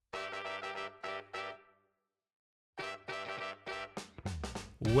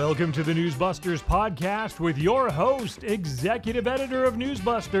Welcome to the NewsBusters Podcast with your host, Executive Editor of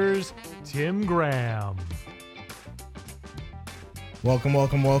NewsBusters, Tim Graham. Welcome,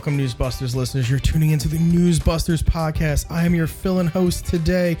 NewsBusters listeners. You're tuning into the NewsBusters Podcast. I am your fill-in host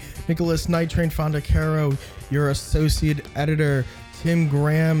today, Nicholas Night Train Fondacaro, your Associate Editor. Tim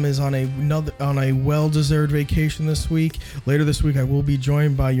Graham is on a well-deserved vacation this week. Later this week, I will be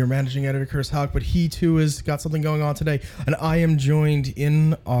joined by your Managing Editor, Chris Houck, but he too has got something going on today. And I am joined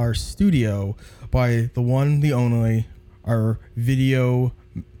in our studio by the one, the only, our video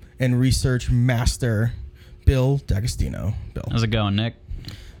and research master, Bill D'Agostino. Bill, how's it going, Nick?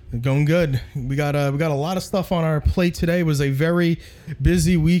 Going good. We got a lot of stuff on our plate today. It was a very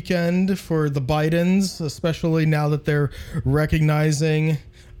busy weekend for the Bidens, especially now that they're recognizing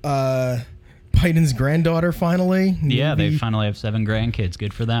Biden's granddaughter finally. Yeah, they finally have 7 grandkids.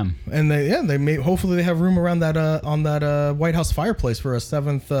 Good for them. And they may hopefully they have room around that on that White House fireplace for a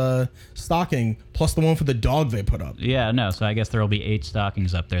 7th stocking, plus the one for the dog they put up. Yeah, no. So I guess there will be 8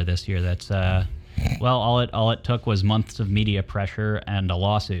 stockings up there this year. That's well, all it took was months of media pressure and a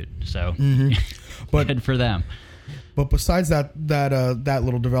lawsuit. So, But good for them. But besides that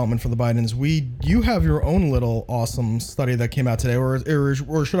little development for the Bidens, you have your own little awesome study that came out today,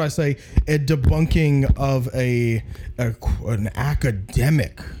 or should I say, a debunking of an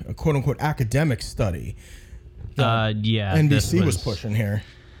academic, a quote unquote academic study. Yeah, NBC was pushing here.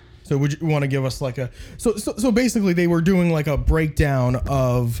 So would you want to give us like a so basically they were doing like a breakdown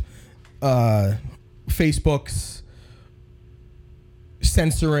of Facebook's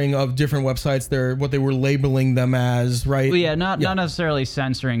censoring of different websites, what they were labeling them as, right? Well, yeah, not necessarily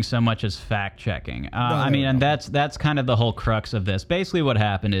censoring so much as fact checking. And that's kind of the whole crux of this. Basically, what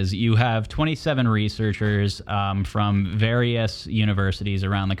happened is you have 27 researchers from various universities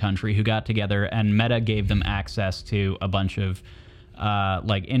around the country who got together, and Meta gave them access to a bunch of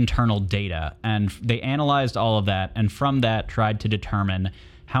internal data, and they analyzed all of that, and from that tried to determine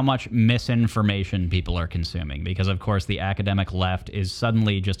how much misinformation people are consuming, because of course the academic left is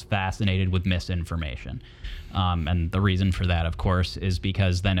suddenly just fascinated with misinformation. And the reason for that, of course, is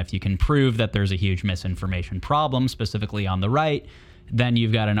because then if you can prove that there's a huge misinformation problem, specifically on the right, then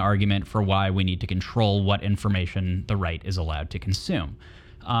you've got an argument for why we need to control what information the right is allowed to consume.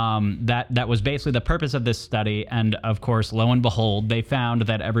 That was basically the purpose of this study, and of course, lo and behold, they found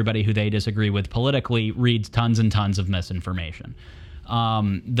that everybody who they disagree with politically reads tons and tons of misinformation.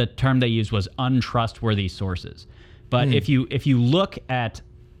 The term they used was untrustworthy sources. But if you look at,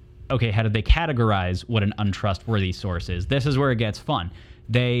 okay, how did they categorize what an untrustworthy source is? This is where it gets fun.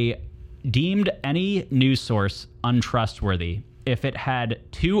 They deemed any news source untrustworthy if it had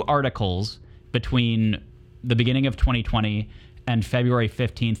 2 articles between the beginning of 2020 and February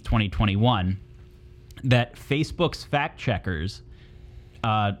 15th, 2021 that Facebook's fact checkers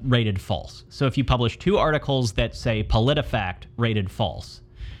rated false. So if you publish 2 articles that say PolitiFact rated false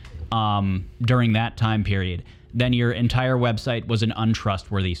during that time period, then your entire website was an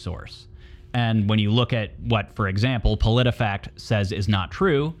untrustworthy source. And when you look at what, for example, PolitiFact says is not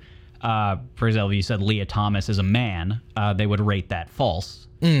true, for example, if you said Leah Thomas is a man, they would rate that false.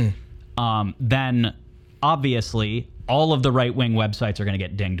 Then obviously all of the right-wing websites are going to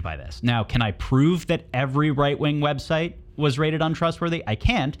get dinged by this. Now, can I prove that every right-wing website was rated untrustworthy? I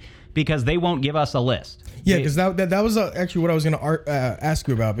can't, because they won't give us a list. Yeah, because that was actually what I was going to ask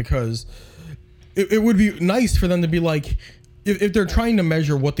you about, because it would be nice for them to be like, if they're trying to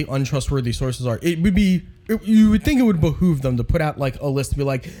measure what the untrustworthy sources are, you would think it would behoove them to put out like a list to be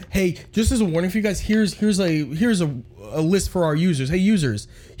like, hey, just as a warning for you guys, here's a list for our users. Hey, users,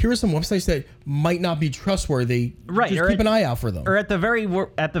 here are some websites that might not be trustworthy. Right, just keep an eye out for them. Or at the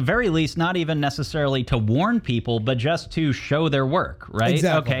very least, not even necessarily to warn people, but just to show their work. Right?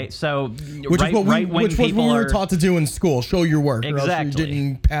 Exactly. Okay. So which is what we were taught to do in school: show your work. Exactly. Or else you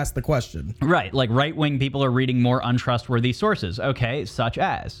didn't pass the question. Right. Like right-wing people are reading more untrustworthy sources. Okay. Such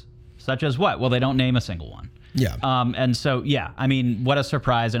as what? Well, they don't name a single one. Yeah. And so, yeah, I mean, what a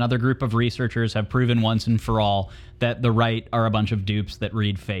surprise. Another group of researchers have proven once and for all that the right are a bunch of dupes that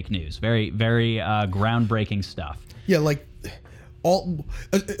read fake news. Very, very groundbreaking stuff. Yeah, like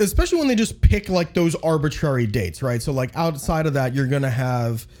especially when they just pick like those arbitrary dates, right? So like outside of that, you're going to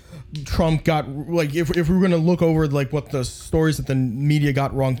have Trump got, like, if we're going to look over like what the stories that the media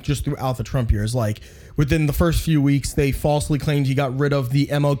got wrong just throughout the Trump years, like within the first few weeks, they falsely claimed he got rid of the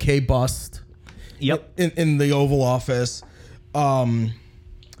MLK bust. Yep. In the Oval Office.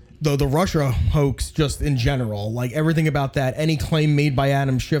 The Russia hoax just in general, like everything about that, any claim made by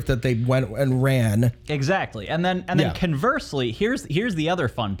Adam Schiff that they went and ran. Exactly. And then conversely, here's the other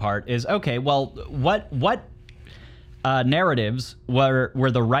fun part is, okay, well, what narratives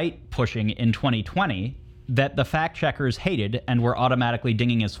were the right pushing in 2020 that the fact checkers hated and were automatically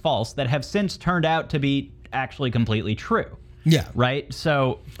dinging as false that have since turned out to be actually completely true. Yeah. Right?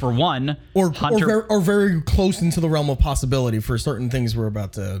 So, for one... Or very close into the realm of possibility for certain things we're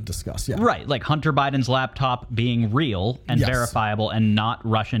about to discuss. Yeah. Right. Like Hunter Biden's laptop being real and verifiable and not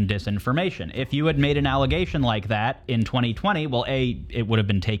Russian disinformation. If you had made an allegation like that in 2020, well, A, it would have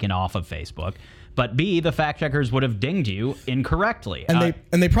been taken off of Facebook. But B, the fact checkers would have dinged you incorrectly. And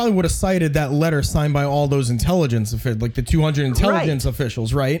they probably would have cited that letter signed by all those intelligence officials, like the 200 intelligence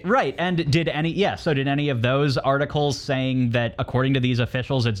officials, right? Right. And did any of those articles saying that according to these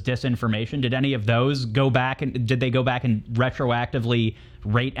officials it's disinformation, did any of those go back and retroactively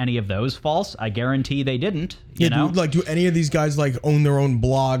rate any of those false? I guarantee they didn't. You know? Do any of these guys like own their own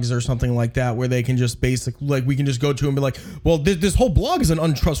blogs or something like that, where they can just basically we can just go to and be like, well, this whole blog is an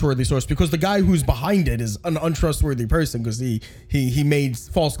untrustworthy source because the guy who's behind it is an untrustworthy person because he made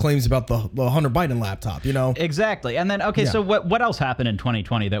false claims about the Hunter Biden laptop, you know? Exactly. And then so what else happened in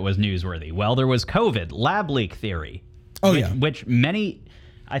 2020 that was newsworthy? Well, there was COVID, lab leak theory. Which many.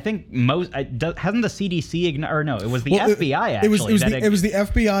 I think hasn't the CDC it was the FBI actually. It was the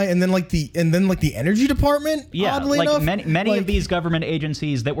FBI and then the Energy Department. Yeah, oddly like enough. many of these government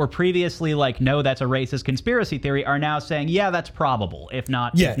agencies that were previously like, no, that's a racist conspiracy theory, are now saying, yeah, that's probable, if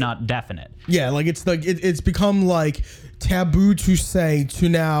not definite. Yeah, like it's become like taboo to say to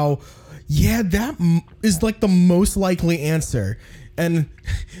now. Yeah, that is like the most likely answer, and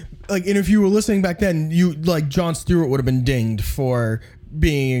if you were listening back then, you like Jon Stewart would have been dinged for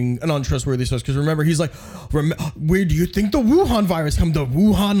being an untrustworthy source because remember he's like, where do you think the Wuhan virus come? The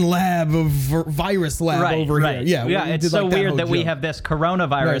Wuhan lab of virus lab over here. Yeah. It's so weird that we have this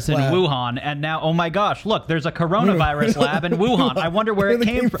coronavirus in Wuhan, and now oh my gosh, look, there's a coronavirus lab in Wuhan. I wonder where it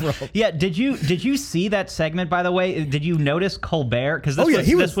came from. Yeah. Did you see that segment, by the way? Did you notice Colbert? Because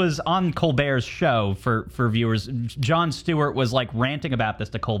this was on Colbert's show for viewers. Jon Stewart was like ranting about this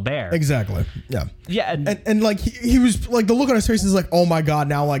to Colbert. Exactly. Yeah. Yeah. And like he was like, the look on his face is like, oh my God,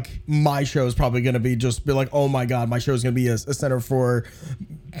 now like my show is probably going to be like, oh my God, my show is going to be a center for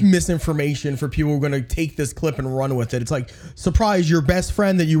misinformation for people who are going to take this clip and run with it. It's like, surprise, your best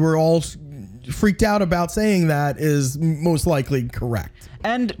friend that you were all freaked out about saying that is most likely correct.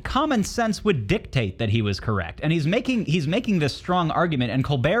 And common sense would dictate that he was correct. And he's making this strong argument, and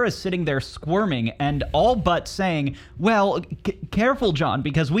Colbert is sitting there squirming and all but saying, well, careful, John,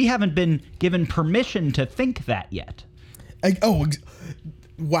 because we haven't been given permission to think that yet.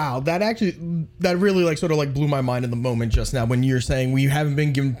 Wow, that really like sort of like blew my mind in the moment just now when you're saying we haven't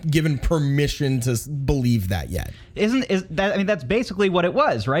been given permission to believe that yet. That's basically what it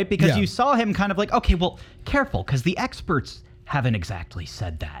was, right? Because you saw him kind of like, okay, well, careful, because the experts haven't exactly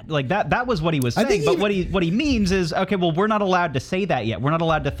said that. Like that was what he was saying. But what he means is, okay, well, we're not allowed to say that yet. We're not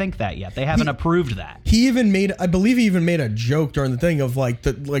allowed to think that yet. They haven't approved that. I believe he even made a joke during the thing of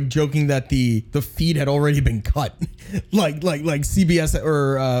joking that the feed had already been cut, like CBS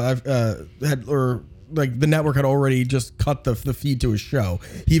or the network had already just cut the feed to his show.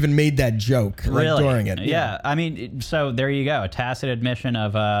 He even made that joke during it. Yeah. I mean, so there you go, a tacit admission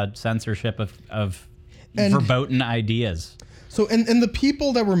of censorship of verboten ideas. So, and the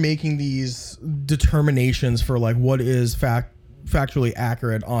people that were making these determinations for like what is factually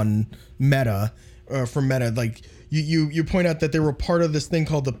accurate on Meta, for Meta, like you point out that they were part of this thing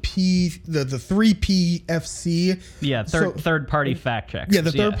called the 3PFC. Yeah, third party fact checkers. Yeah,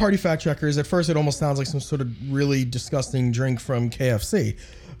 the third party fact checkers. At first, it almost sounds like some sort of really disgusting drink from KFC,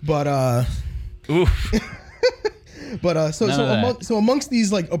 but oof. But so amongst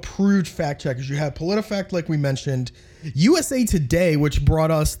these like approved fact checkers, you have PolitiFact, like we mentioned, USA Today, which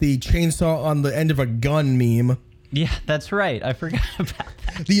brought us the chainsaw on the end of a gun meme. Yeah, that's right. I forgot about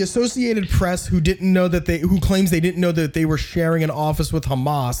that. The Associated Press, who claims they didn't know that they were sharing an office with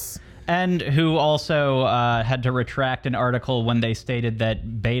Hamas. And who also had to retract an article when they stated that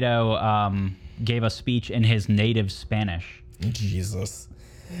Beto gave a speech in his native Spanish. Jesus.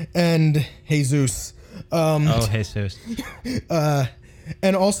 And Jesus. Jesus.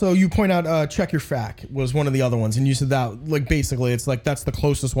 And also, you point out Check Your Fact was one of the other ones, and you said that like basically it's like that's the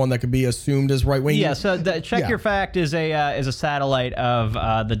closest one that could be assumed as right wing. Yeah. So the Check Your Fact is a satellite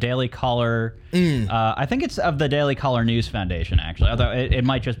of the Daily Caller. I think it's of the Daily Caller News Foundation, actually. Although it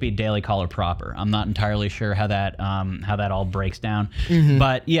might just be Daily Caller proper. I'm not entirely sure how that all breaks down. Mm-hmm.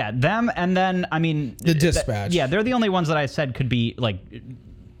 But yeah, them, and then I mean the Dispatch. They're the only ones that I said could be like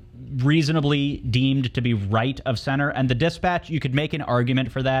reasonably deemed to be right of center, and the Dispatch, you could make an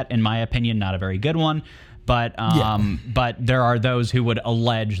argument for that. In my opinion, not a very good one, But there are those who would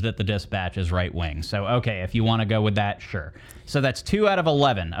allege that the Dispatch is right-wing. So, okay, if you want to go with that, sure. So that's 2 out of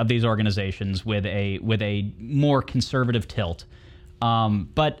 11 of these organizations with a more conservative tilt.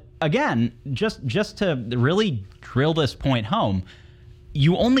 But again, just to really drill this point home,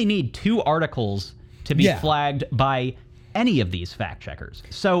 you only need 2 articles to be flagged by any of these fact checkers.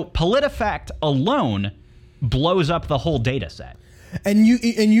 So PolitiFact alone blows up the whole data set. And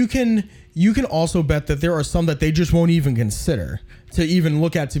you can also bet that there are some that they just won't even consider to even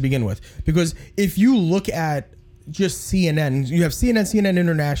look at to begin with. Because if you look at just CNN, you have CNN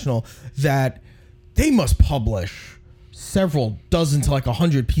International, that they must publish several dozen to like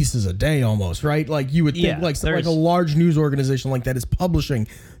 100 pieces a day almost, right? Like you would think like a large news organization like that is publishing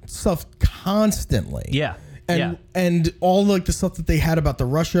stuff constantly. Yeah. And all like the stuff that they had about the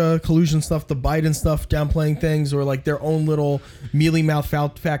Russia collusion stuff, the Biden stuff, downplaying things, or like their own little mealy mouth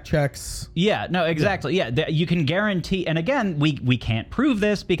fact checks. Yeah, no, exactly. Yeah, you can guarantee, and again, we can't prove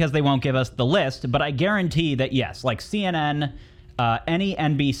this because they won't give us the list, but I guarantee that yes, like CNN, any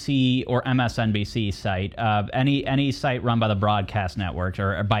NBC or MSNBC site, any site run by the broadcast networks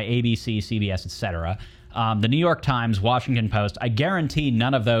or by ABC, CBS, etc. The New York Times, Washington Post, I guarantee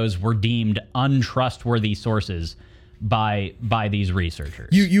none of those were deemed untrustworthy sources by these researchers.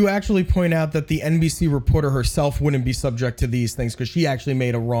 You actually point out that the NBC reporter herself wouldn't be subject to these things because she actually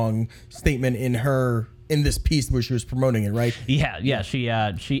made a wrong statement in this piece where she was promoting it, right? Yeah.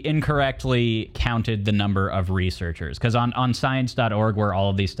 She incorrectly counted the number of researchers because on science.org, where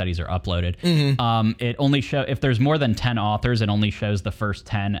all of these studies are uploaded, it only shows if there's more than 10 authors, it only shows the first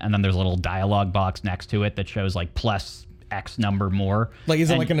 10, and then there's a little dialogue box next to it that shows like plus X number more. Like,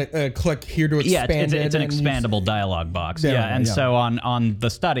 is it like a click here to expand? Yeah, it's an expandable dialogue box. So on the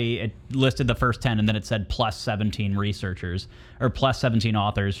study, it listed the first 10, and then it said plus 17 researchers or plus 17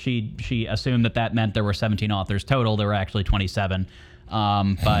 authors. She assumed that meant there were 17 authors total. There were actually 27.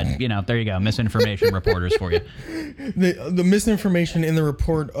 But there you go, misinformation reporters for you. The misinformation in the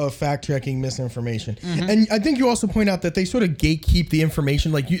report of fact checking misinformation, and I think you also point out that they sort of gatekeep the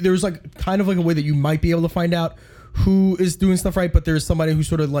information. Like there's like kind of like a way that you might be able to find out who is doing stuff right, but there's somebody who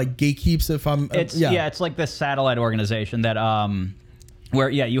sort of like gatekeeps. It's like this satellite organization that where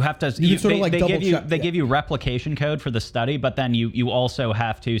you have to they give you replication code for the study, but then you also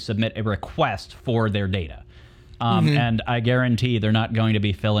have to submit a request for their data. And I guarantee they're not going to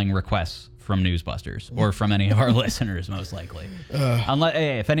be filling requests from NewsBusters or from any of our listeners, most likely. Unless,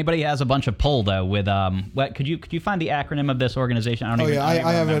 if anybody has a bunch of pull though, with what could you find the acronym of this organization? I don't even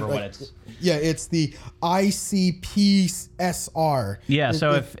remember what it's. Yeah, it's the ICPSR. Yeah,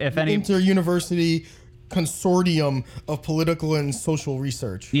 so if any Inter-University Consortium of Political and Social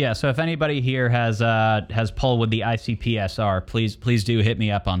Research. Yeah, so if anybody here has pull with the ICPSR, please do hit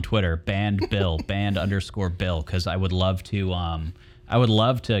me up on Twitter, band Bill, band_Bill, because I would love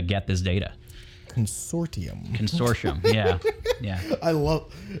to get this data. Consortium. Yeah. I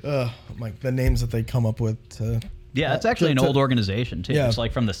love like the names that they come up with. Yeah, it's actually an old organization too. Yeah. It's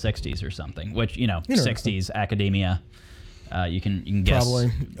like from the 60s or something, which 60s academia. You can guess.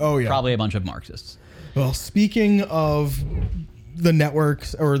 Probably. Oh yeah. Probably a bunch of Marxists. Well, speaking of the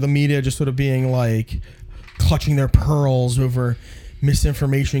networks or the media just sort of being like clutching their pearls over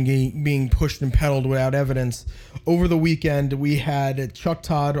misinformation being pushed and peddled without evidence, over the weekend we had Chuck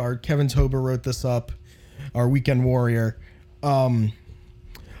Todd, our Kevin Tober wrote this up, our weekend warrior, on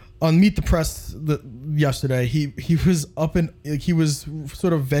Meet the Press yesterday. He was he was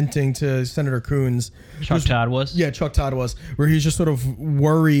sort of venting to Senator Coons. Chuck Todd was? Yeah, Chuck Todd was, where he's just sort of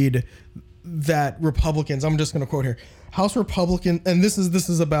worried that Republicans, I'm just going to quote here, House Republican, and this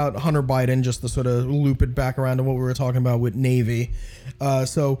is about Hunter Biden, just to sort of loop it back around to what we were talking about with Navy.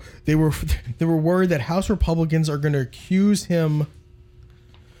 So they were worried that House Republicans are going to accuse him,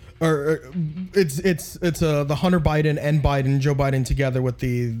 or it's the Hunter Biden and Joe Biden together with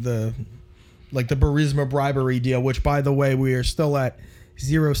the Burisma bribery deal, which by the way we are still at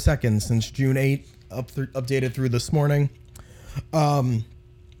 0 seconds since June 8th, updated through this morning.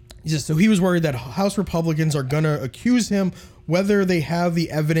 So he was worried that House Republicans are going to accuse him whether they have the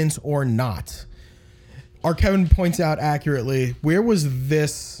evidence or not. Our Kevin points out accurately, where was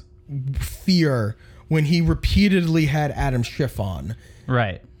this fear when he repeatedly had Adam Schiff on?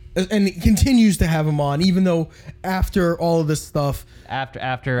 Right. And he continues to have him on, even though after all of this stuff...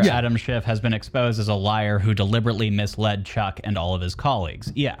 After Adam Schiff has been exposed as a liar who deliberately misled Chuck and all of his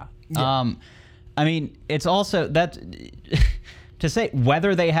colleagues. Yeah. I mean, it's also... that. To say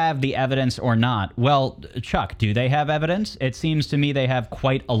whether they have the evidence or not, well, Chuck, do they have evidence? It seems to me they have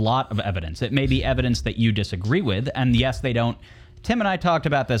quite a lot of evidence. It may be evidence that you disagree with, and yes, they don't. Tim and I talked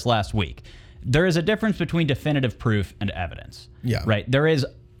about this last week. there is a difference between definitive proof and evidence. Yeah. Right? There is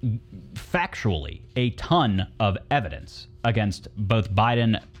factually a ton of evidence against both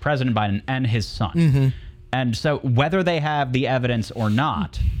President Biden and his son. And so whether they have the evidence or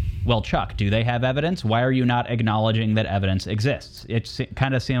not, well, Chuck, do they have evidence? Why are you not acknowledging that evidence exists? It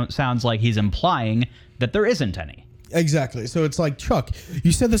kind of sounds like he's implying that there isn't any. Exactly. So it's like, Chuck,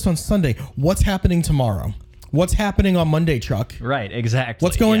 you said this on Sunday. What's happening tomorrow? What's happening on Monday, Chuck? Right, exactly.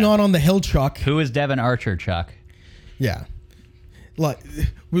 What's going on the Hill, Chuck? Who is Devin Archer, Chuck? Yeah. Like,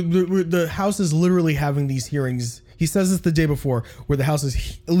 the House is literally having these hearings. He says this the day before, where the House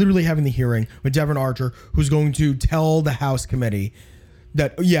is literally having the hearing with Devin Archer, who's going to tell the House committee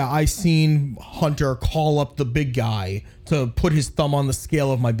that, yeah, I seen Hunter call up the big guy to put his thumb on the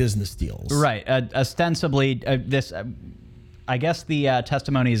scale of my business deals. Right. Ostensibly, I guess the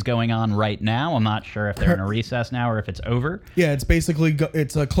testimony is going on right now. I'm not sure if they're in a recess now or if it's over. Yeah, it's basically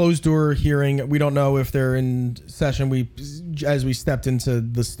it's a closed door hearing. We don't know if they're in session. As we stepped into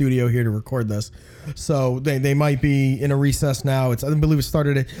the studio here to record this, so they might be in a recess now. I believe it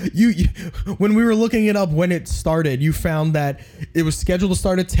started at you when we were looking it up when it started. You found that it was scheduled to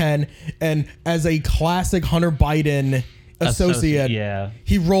start at 10, and as a classic Hunter Biden associate, yeah,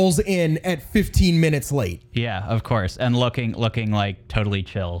 he rolls in at 15 minutes late. Yeah, of course, and looking like totally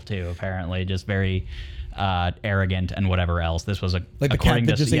chill too. Apparently, just very arrogant and whatever else. This was according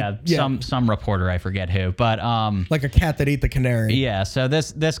to some reporter, I forget who, but like a cat that ate the canary. Yeah. So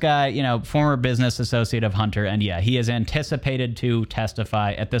this guy, former business associate of Hunter, and yeah, he is anticipated to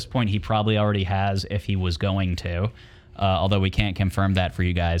testify. At this point, he probably already has if he was going to, although we can't confirm that for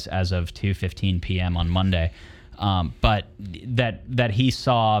you guys as of 2:15 p.m. on Monday. But that he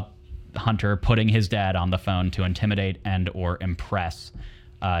saw Hunter putting his dad on the phone to intimidate and or impress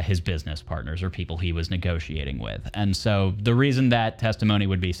his business partners or people he was negotiating with. And so the reason that testimony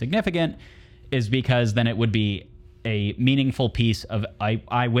would be significant is because then it would be a meaningful piece of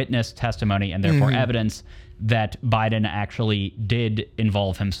eyewitness testimony and therefore evidence that Biden actually did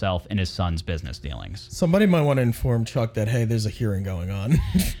involve himself in his son's business dealings. Somebody might want to inform Chuck that, hey, there's a hearing going on.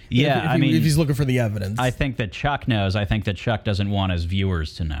 Yeah, if he's looking for the evidence. I think that Chuck knows. I think that Chuck doesn't want his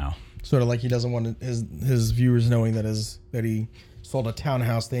viewers to know. Sort of like he doesn't want his viewers knowing that he sold a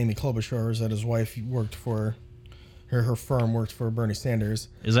townhouse to Amy Klobuchar, that his wife worked for, her firm worked for Bernie Sanders.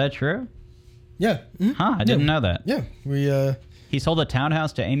 Is that true? Yeah. Mm-hmm. Huh, I didn't know that. Yeah, he sold a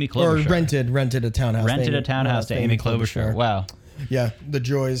townhouse to Amy Klobuchar. Or rented a townhouse. Rented a townhouse to Amy Klobuchar. Wow. Yeah, the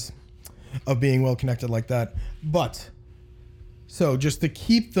joys of being well connected like that. But so just to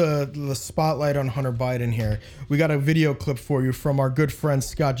keep the spotlight on Hunter Biden here, we got a video clip for you from our good friend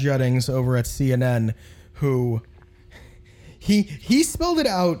Scott Jennings over at CNN, who he spelled it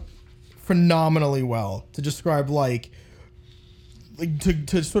out phenomenally well to describe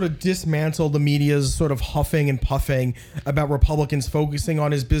to sort of dismantle the media's sort of huffing and puffing about Republicans focusing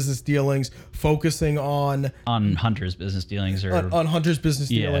on his business dealings, focusing on Hunter's business dealings, or on Hunter's business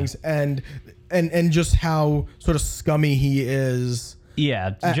dealings, and just how sort of scummy he is.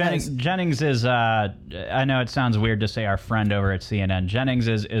 Yeah, Jennings is, I know it sounds weird to say our friend over at CNN. Jennings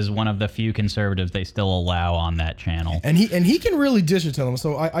is one of the few conservatives they still allow on that channel. And he can really dish it to them.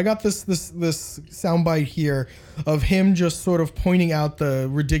 So I got this soundbite here of him just sort of pointing out the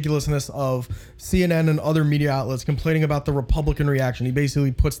ridiculousness of CNN and other media outlets complaining about the Republican reaction. He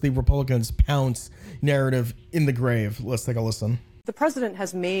basically puts the Republicans' pounce narrative in the grave. Let's take a listen. The president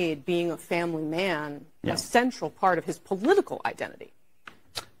has made being a family man a central part of his political identity.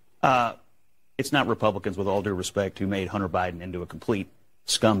 It's not Republicans, with all due respect, who made Hunter Biden into a complete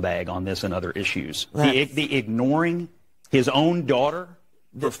scumbag on this and other issues. The ignoring his own daughter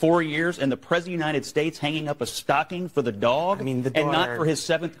for 4 years, and the President of the United States hanging up a stocking for the dog, and not for his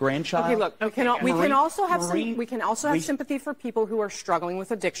 7th grandchild. Okay, look, we can also have sympathy for people who are struggling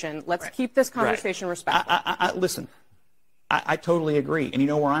with addiction. Let's keep this conversation respectful. Listen, I totally agree. And you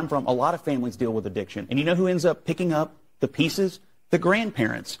know where I'm from, a lot of families deal with addiction. And you know who ends up picking up the pieces? The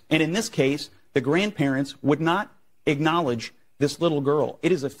grandparents. And in this case, the grandparents would not acknowledge this little girl.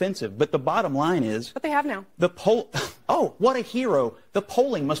 It is offensive. But the bottom line is... But they have now. Oh, what a hero. The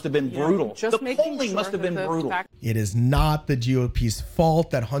polling must have been brutal. The polling must have been brutal. It is not the GOP's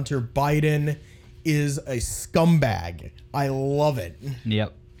fault that Hunter Biden is a scumbag. I love it.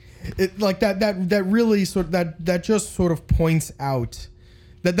 Yep. It like that really sort of that just sort of points out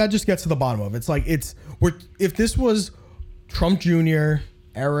that just gets to the bottom of it. It's like if this was Trump Jr.,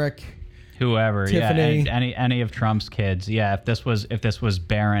 Eric, whoever, Tiffany, any of Trump's kids, if this was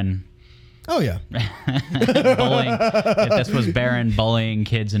Barron, bullying, if this was Barron bullying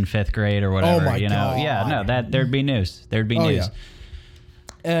kids in 5th grade or whatever, God. that there'd be news. There'd be news. Yeah.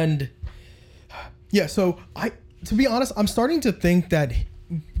 And Yeah, so to be honest, I'm starting to think that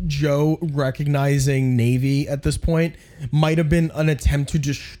Joe recognizing Navy at this point might have been an attempt to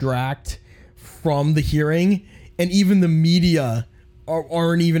distract from the hearing, and even the media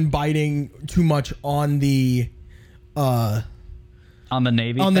aren't even biting too much on the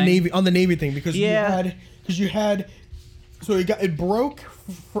Navy thing because you had so it broke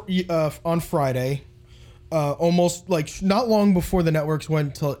on Friday. Almost like not long before the networks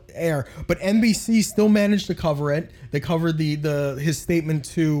went to air, but NBC still managed to cover it. They covered his statement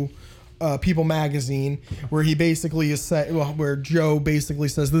to People Magazine, where he basically where Joe basically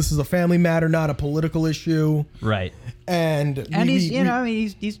says this is a family matter, not a political issue. Right. And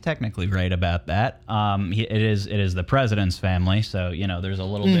he's technically right about that. It is the president's family, so there's a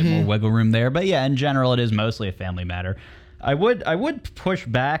little bit more wiggle room there. But yeah, in general, it is mostly a family matter. I would push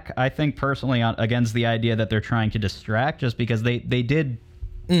back, I think, personally, against the idea that they're trying to distract, just because they did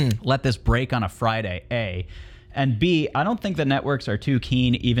let this break on a Friday, A. And B, I don't think the networks are too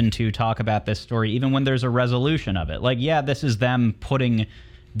keen even to talk about this story, even when there's a resolution of it. Like, yeah, this is them putting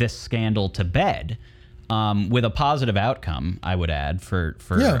this scandal to bed with a positive outcome, I would add, for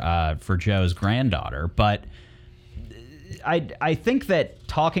Joe's granddaughter. But I think that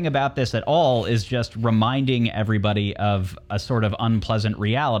talking about this at all is just reminding everybody of a sort of unpleasant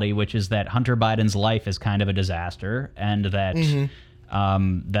reality, which is that Hunter Biden's life is kind of a disaster, and that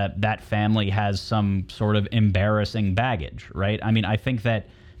that family has some sort of embarrassing baggage, right? I mean, I think that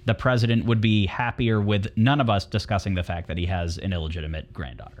the president would be happier with none of us discussing the fact that he has an illegitimate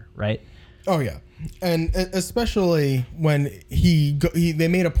granddaughter, right? Oh yeah, and especially when they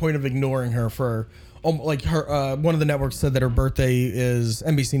made a point of ignoring her for. Like her, one of the networks said that her birthday is.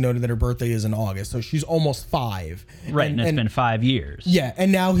 NBC noted that her birthday is in August, so she's almost 5. Right, and it's been 5 years. Yeah,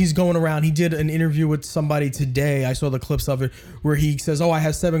 and now he's going around. He did an interview with somebody today. I saw the clips of it where he says, "Oh, I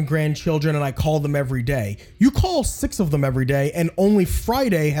have 7 grandchildren, and I call them every day." You call 6 of them every day, and only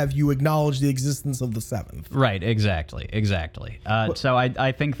Friday have you acknowledged the existence of the 7th. Right, exactly. So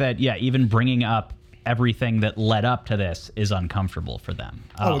I think that even bringing up everything that led up to this is uncomfortable for them.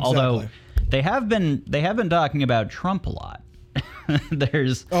 Exactly. Although. They have been talking about Trump a lot.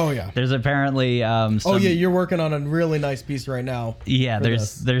 There's apparently you're working on a really nice piece right now. Yeah,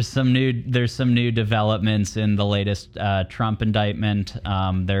 there's some new developments in the latest Trump indictment.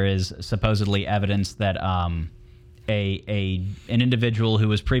 There is supposedly evidence that an individual who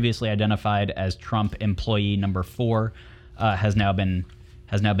was previously identified as Trump employee number 4 has now been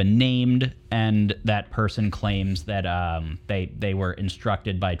named, and that person claims that they were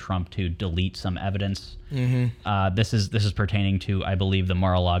instructed by Trump to delete some evidence. This is pertaining to, I believe, the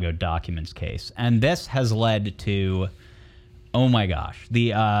Mar-a-Lago documents case, and this has led to, oh my gosh,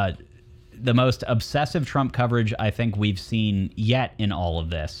 the most obsessive Trump coverage I think we've seen yet in all of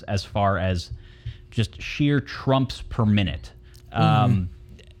this, as far as just sheer Trumps per minute.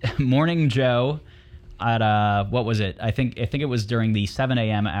 Morning Joe. At what was it? I think it was during the 7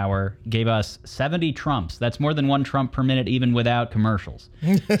 a.m. hour. Gave us 70 Trumps. That's more than 1 Trump per minute, even without commercials.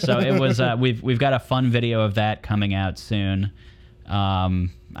 So it was. We've got a fun video of that coming out soon.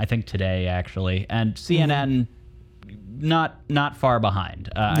 I think today actually, and CNN not far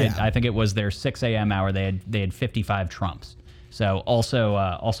behind. I think it was their 6 a.m. hour. They had 55 Trumps. So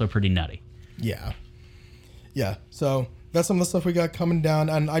also pretty nutty. Yeah. So. That's some of the stuff we got coming down,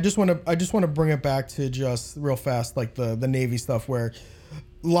 and I just want to bring it back to just real fast, like the Navy stuff, where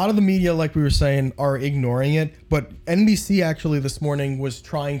a lot of the media, like we were saying, are ignoring it. But NBC actually this morning was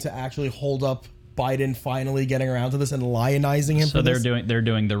trying to actually hold up Biden finally getting around to this and lionizing him. So they're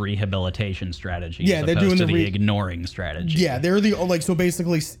doing the rehabilitation strategy. Yeah, they're doing the ignoring strategy. Yeah, they're so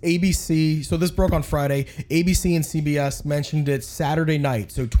basically ABC. So this broke on Friday. ABC and CBS mentioned it Saturday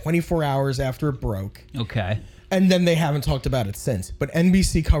night, so 24 hours after it broke. Okay. And then they haven't talked about it since. But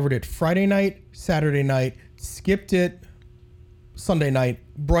NBC covered it Friday night, Saturday night, skipped it Sunday night,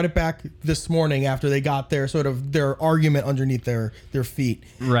 brought it back this morning after they got their argument underneath their feet.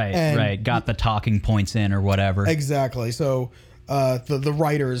 Right. Got the talking points in or whatever. Exactly. So the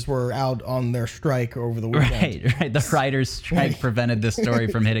writers were out on their strike over the weekend. Right. The writers' strike prevented this story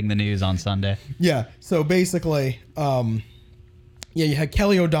from hitting the news on Sunday. Yeah. So basically... you had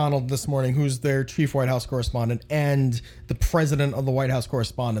Kelly O'Donnell this morning, who's their chief White House correspondent and the president of the White House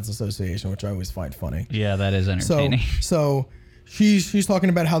Correspondents Association, which I always find funny. Yeah, that is entertaining. So she's talking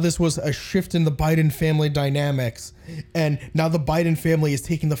about how this was a shift in the Biden family dynamics, and now the Biden family is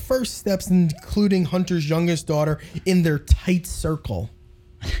taking the first steps, including Hunter's youngest daughter, in their tight circle.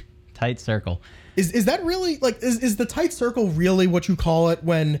 Tight circle. Is that really like is the tight circle really what you call it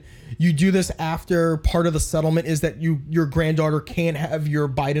when you do this after part of the settlement is that your granddaughter can't have your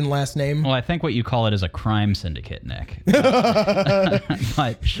Biden last name? Well, I think what you call it is a crime syndicate, Nick.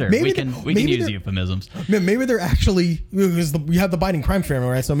 But sure, we can use euphemisms. Maybe they're actually because we have the Biden crime family,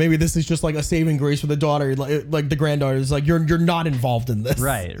 right? So maybe this is just like a saving grace for the daughter, like the granddaughter is like you're not involved in this.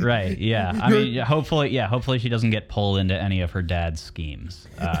 Right, yeah. I mean, hopefully she doesn't get pulled into any of her dad's schemes.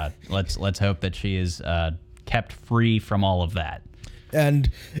 Let's hope that she is kept free from all of that. And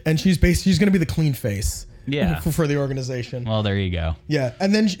she's going to be the clean face. Yeah. For the organization. Well, there you go. Yeah,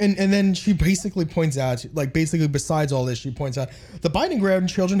 and then she basically points out, like basically besides all this, she points out the Biden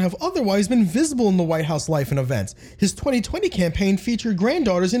grandchildren have otherwise been visible in the White House life and events. His 2020 campaign featured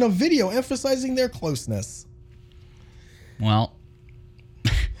granddaughters in a video emphasizing their closeness. Well,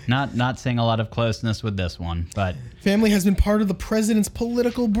 not seeing a lot of closeness with this one, but family has been part of the president's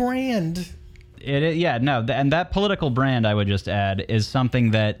political brand. And that political brand, I would just add, is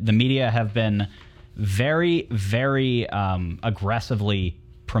something that the media have been very, very aggressively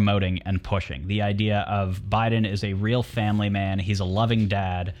promoting and pushing. The idea of Biden is a real family man. He's a loving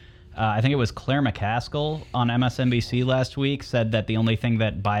dad. I think it was Claire McCaskill on MSNBC last week said that the only thing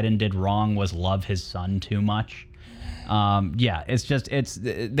that Biden did wrong was love his son too much. They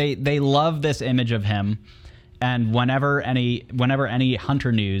love this image of him. And whenever any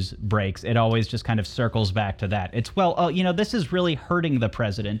Hunter news breaks, it always just kind of circles back to that. It's, this is really hurting the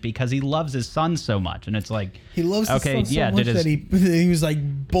president because he loves his son so much. And it's like, he loves his son so much that he was like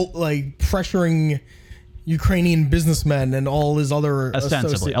pressuring Ukrainian businessmen and all his other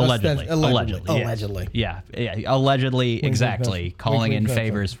allegedly. Yeah, allegedly, exactly, calling in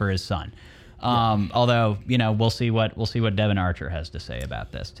favors for his son. Although, we'll see what Devin Archer has to say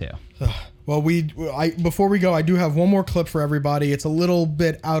about this too. Well, before we go, I do have one more clip for everybody. It's a little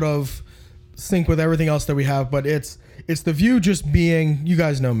bit out of sync with everything else that we have, but it's The View just being, you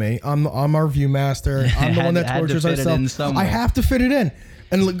guys know me. I'm our view master. I'm the one that tortures ourselves. I have to fit it in.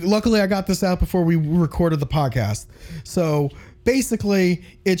 And luckily I got this out before we recorded the podcast. So basically,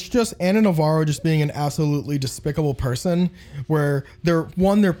 it's just Ana Navarro just being an absolutely despicable person where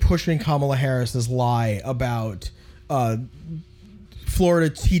they're pushing Kamala Harris's lie about Florida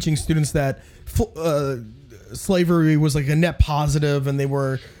teaching students that slavery was like a net positive and they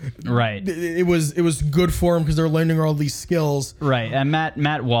were right. It was good for them because they're learning all these skills. Right. And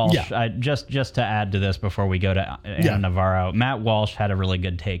Matt Walsh, just to add to this before we go to Ana Navarro, Matt Walsh had a really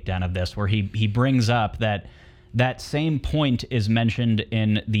good takedown of this where he brings up that same point is mentioned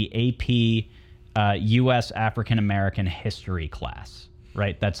in the AP U.S. African American history class,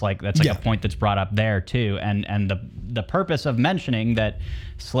 right? That's like a point that's brought up there too, and the purpose of mentioning that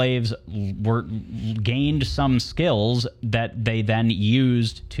slaves gained some skills that they then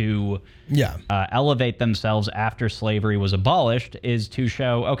used to elevate themselves after slavery was abolished is to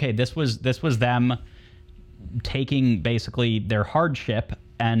show, okay, this was them taking basically their hardship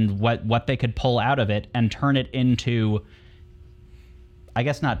and what they could pull out of it and turn it into, I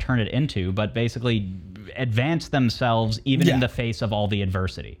guess not turn it into, but basically advance themselves even in the face of all the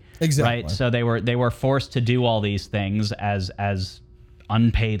adversity. Exactly. Right? So they were forced to do all these things as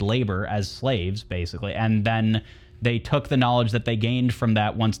unpaid labor, as slaves, basically. And then they took the knowledge that they gained from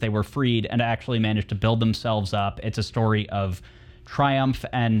that once they were freed and actually managed to build themselves up. It's a story of triumph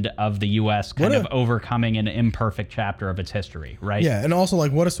and of the U.S. kind of overcoming an imperfect chapter of its history, right? Yeah, and also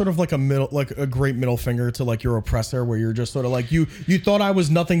like what a sort of like a great middle finger to like your oppressor, where you're just sort of like you thought I was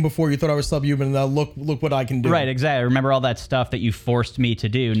nothing before, you thought I was subhuman, and now look what I can do. Right, exactly. Remember all that stuff that you forced me to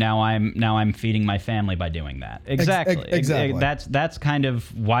do. Now I'm feeding my family by doing that. Exactly. Exactly. That's kind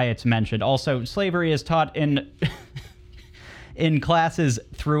of why it's mentioned. Also, slavery is taught in classes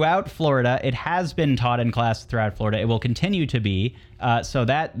throughout Florida. It has been taught in classes throughout Florida. It will continue to be. So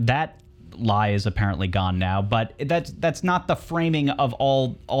that lie is apparently gone now. But that's not the framing of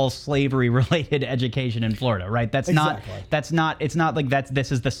all slavery related education in Florida, right? It's not like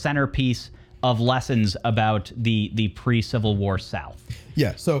this is the centerpiece of lessons about the pre-Civil War South.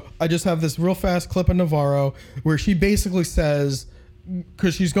 Yeah. So I just have this real fast clip of Navarro where she basically says,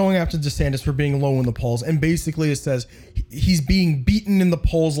 because she's going after DeSantis for being low in the polls, and basically it says he's being beaten in the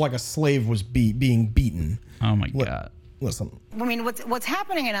polls like a slave was being beaten. Oh my God. Listen. I mean, what's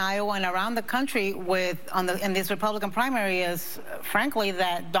happening in Iowa and around the country in this Republican primary is, frankly,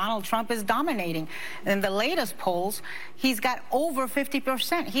 that Donald Trump is dominating. In the latest polls, he's got over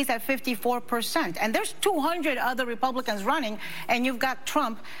 50%. He's at 54%. And there's 200 other Republicans running, and you've got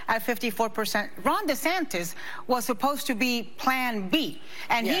Trump at 54%. Ron DeSantis was supposed to be Plan B,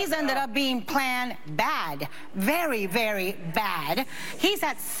 and he's ended up being Plan Bad. Very, very bad. He's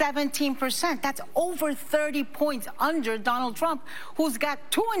at 17%. That's over 30 points under Donald Trump, who's got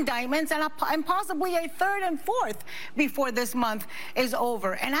 2 indictments and possibly a 3rd and 4th before this month is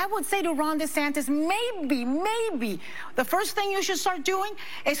over. And I would say to Ron DeSantis, maybe the first thing you should start doing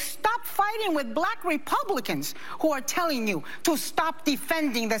is stop fighting with black Republicans who are telling you to stop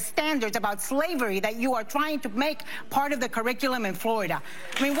defending the standards about slavery that you are trying to make part of the curriculum in Florida.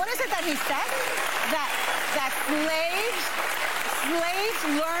 I mean, what is it that he said? That slaves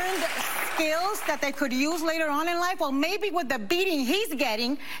learned skills that they could use later on in life. Well, maybe with the beating he's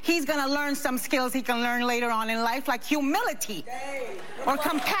getting, he's going to learn some skills he can learn later on in life, like humility or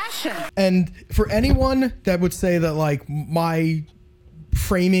compassion. And for anyone that would say that, like, my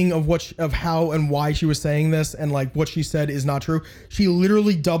framing of how and why she was saying this and like what she said is not true, she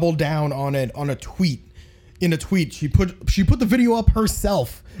literally doubled down on it on a tweet. In a tweet, she put the video up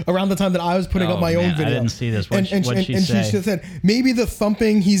herself around the time that I was putting up my own video. I didn't see this. What'd she say? She said maybe the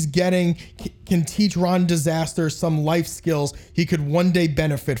thumping he's getting can teach Ron Disaster some life skills he could one day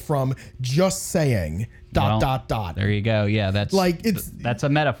benefit from. Just saying. ... There you go. Yeah, that's a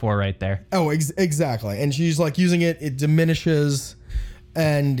metaphor right there. Oh, exactly. And she's like using it. It diminishes,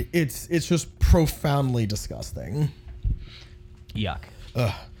 and it's just profoundly disgusting. Yuck.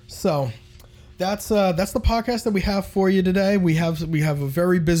 So. That's the podcast that we have for you today. We have a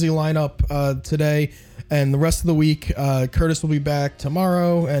very busy lineup today, and the rest of the week. Curtis will be back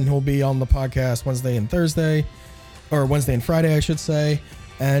tomorrow, and he'll be on the podcast Wednesday and Friday, I should say.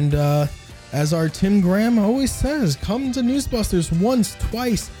 And as our Tim Graham always says, come to NewsBusters once,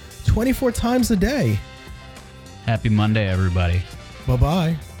 twice, 24 times a day. Happy Monday, everybody.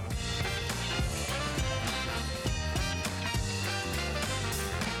 Bye-bye.